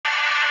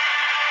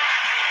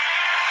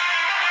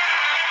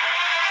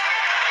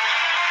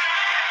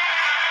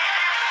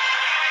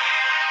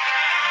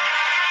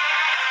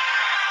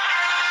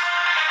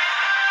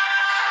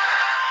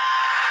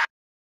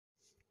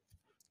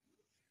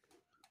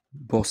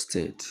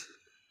Bùstéd.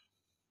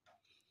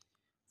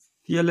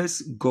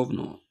 Féärless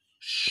governor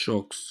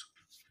shocks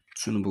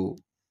Tinubu.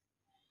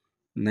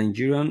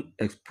 Nigerian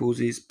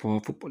exposes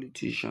powerful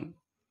politician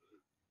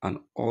and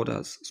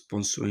others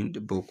sponsoring the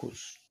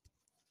Bokos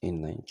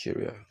in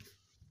Nigeria.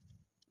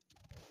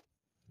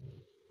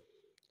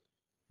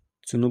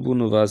 Tinubu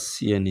never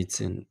see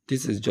anything.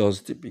 This is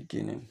just the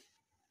beginning.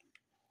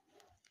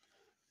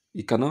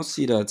 You cannot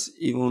see that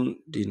even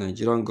the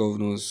Nigerian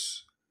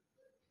governors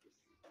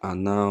are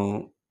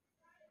now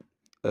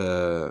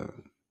uh,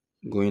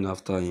 going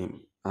after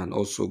him and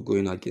also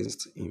going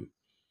against him.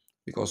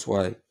 Because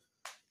why?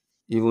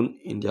 Even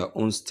in their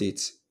own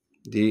states,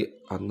 they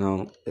are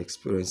now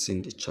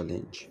experiencing the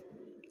challenge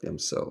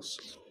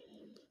themselves.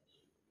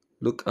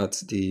 Look at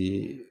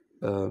the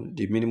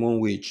minimum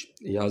wage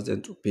he asked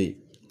them to pay.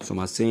 Some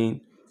are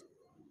saying,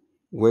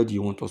 where do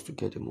you want us to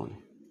get the money?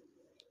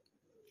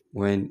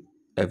 When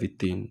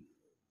everything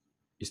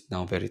is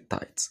now very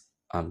tight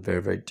and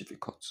very, very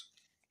difficult.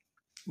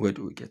 Where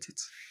do we get it?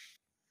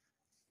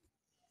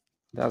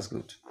 That's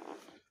good.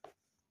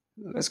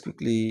 Let's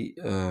quickly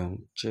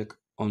check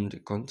on the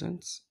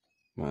contents,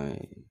 my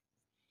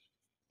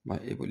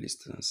able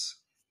listeners.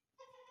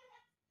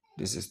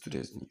 This is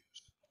today's news.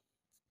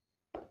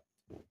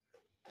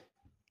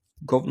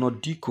 Governor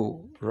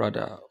Diko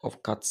Rada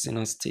of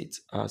Katsina State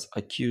has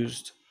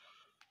accused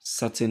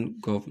certain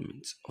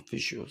government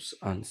officials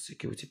and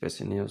security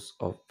personnel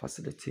of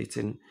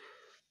facilitating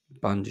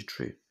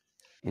banditry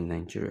in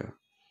Nigeria,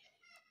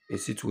 a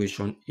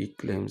situation he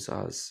claims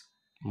has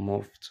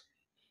morphed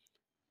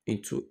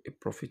into a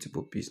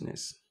profitable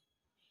business.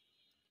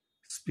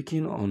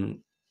 Speaking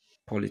on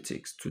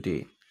politics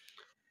today,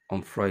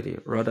 on Friday,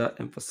 Rada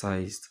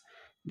emphasized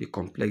the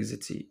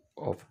complexity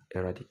of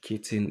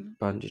eradicating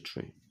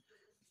banditry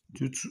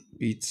due to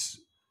its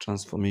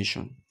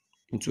transformation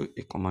into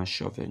a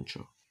commercial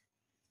venture.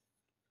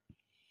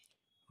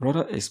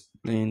 Rada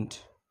explained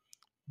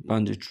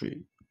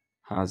banditry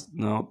has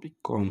now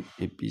become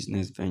a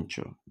business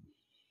venture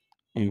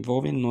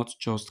involving not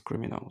just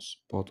criminals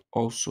but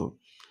also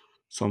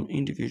some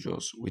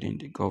individuals within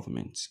the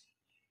government,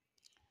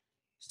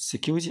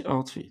 security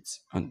outfits,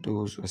 and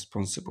those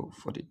responsible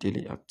for the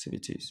daily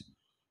activities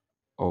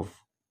of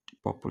the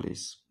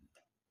populace.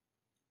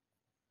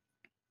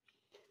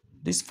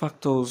 These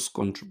factors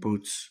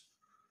contribute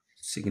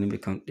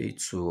significantly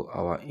to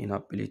our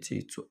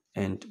inability to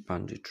end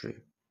banditry.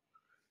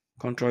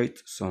 Contrary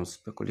to some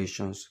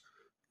speculations,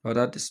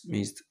 Rada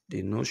dismissed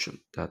the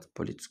notion that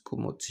political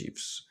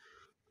motives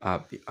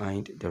are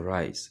behind the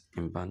rise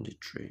in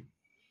banditry.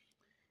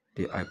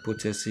 The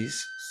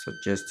hypothesis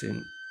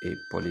suggesting a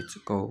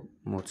political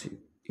motive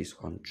is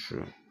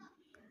untrue.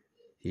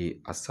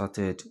 He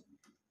asserted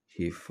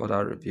he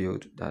further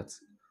revealed that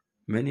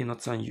many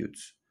northern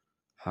youths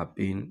have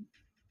been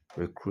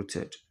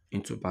recruited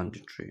into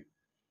banditry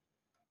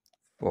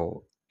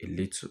for a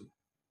little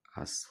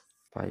as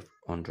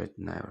 500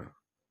 naira.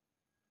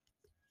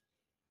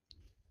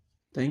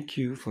 Thank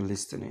you for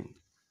listening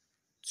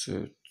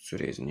to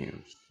today's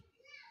news.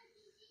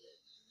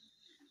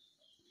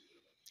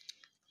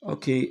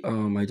 Okay,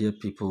 my dear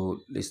people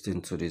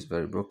listening to this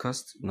very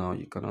broadcast, now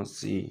you cannot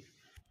see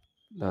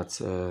that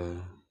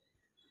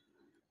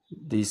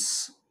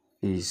this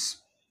is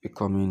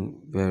becoming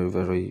very,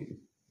 very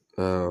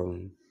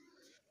um,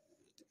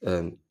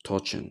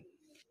 touching.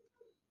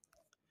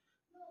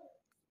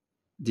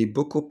 The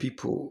Boko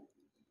people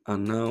are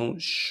now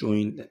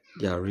showing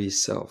their real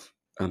self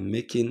and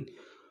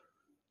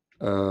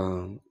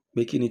uh,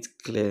 making it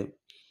clear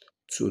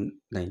to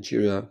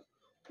Nigeria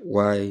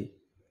why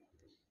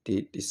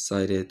they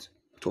decided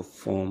to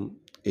form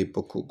a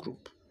Boko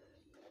group.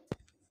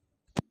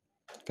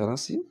 Can I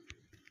see?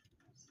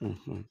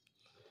 Mhm.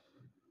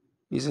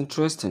 It's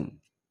interesting.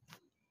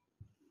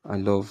 I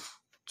love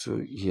to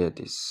hear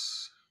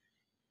this.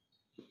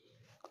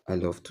 I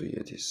love to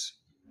hear this.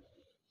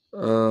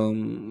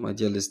 My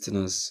dear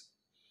listeners,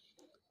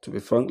 to be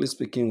frankly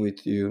speaking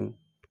with you,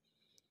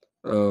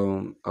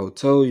 I'll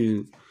tell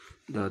you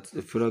that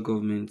the federal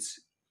government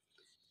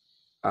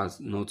has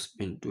not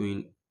been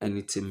doing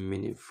anything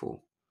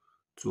meaningful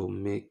to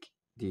make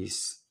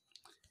this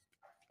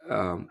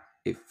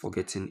a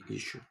forgetting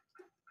issue,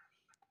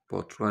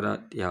 but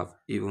rather they have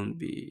even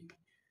been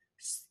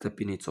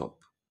stepping it up,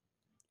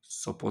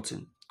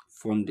 supporting,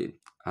 funding,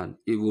 and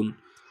even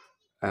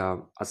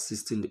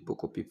assisting the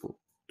Boko people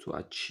to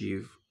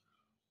achieve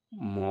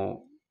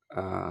more,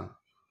 uh,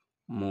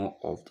 more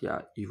of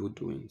their evil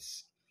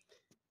doings.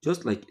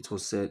 Just like it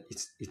was said,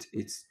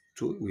 it's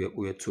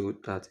we are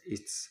told that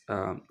it's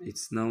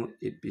now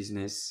a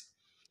business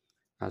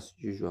as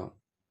usual.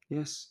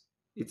 Yes,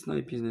 it's not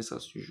a business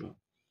as usual.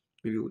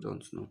 Maybe we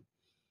don't know.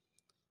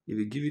 If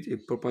you give it a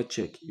proper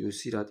check, you'll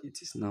see that it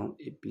is now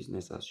a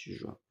business as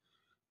usual.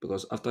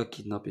 Because after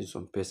kidnapping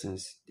some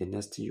persons, the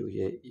next thing you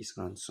hear is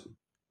ransom.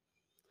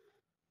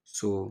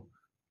 So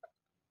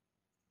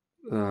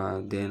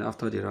then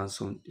after the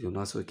ransom, you'll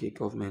now say, okay,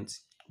 government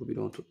will be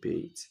the one to pay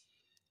it.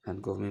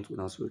 And government will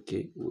now say,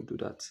 okay, we'll do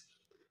that.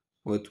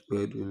 Where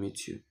do we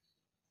meet you?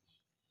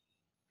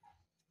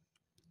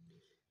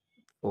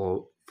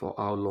 or for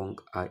how long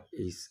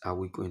are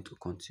we going to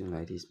continue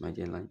like this, my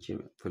dear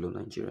fellow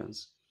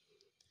Nigerians?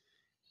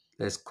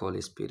 Let's call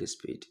a spade a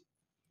spade.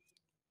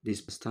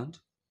 This stand,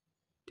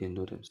 they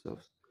know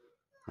themselves,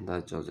 and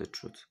that's just the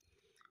truth.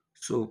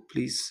 So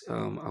please,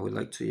 I would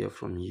like to hear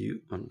from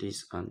you on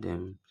this,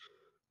 and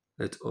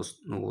let us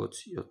know what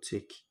your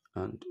take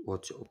and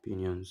what your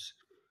opinions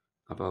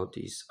about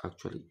this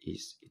actually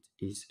is.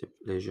 It is a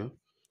pleasure.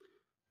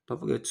 Don't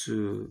forget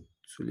to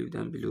leave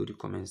them below the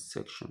comment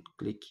section.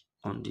 Click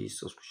on the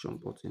subscription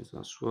buttons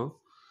as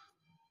well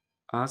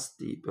as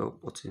the bell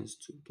buttons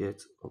to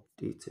get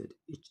updated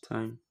each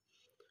time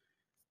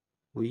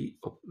we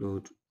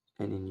upload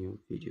any new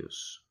videos.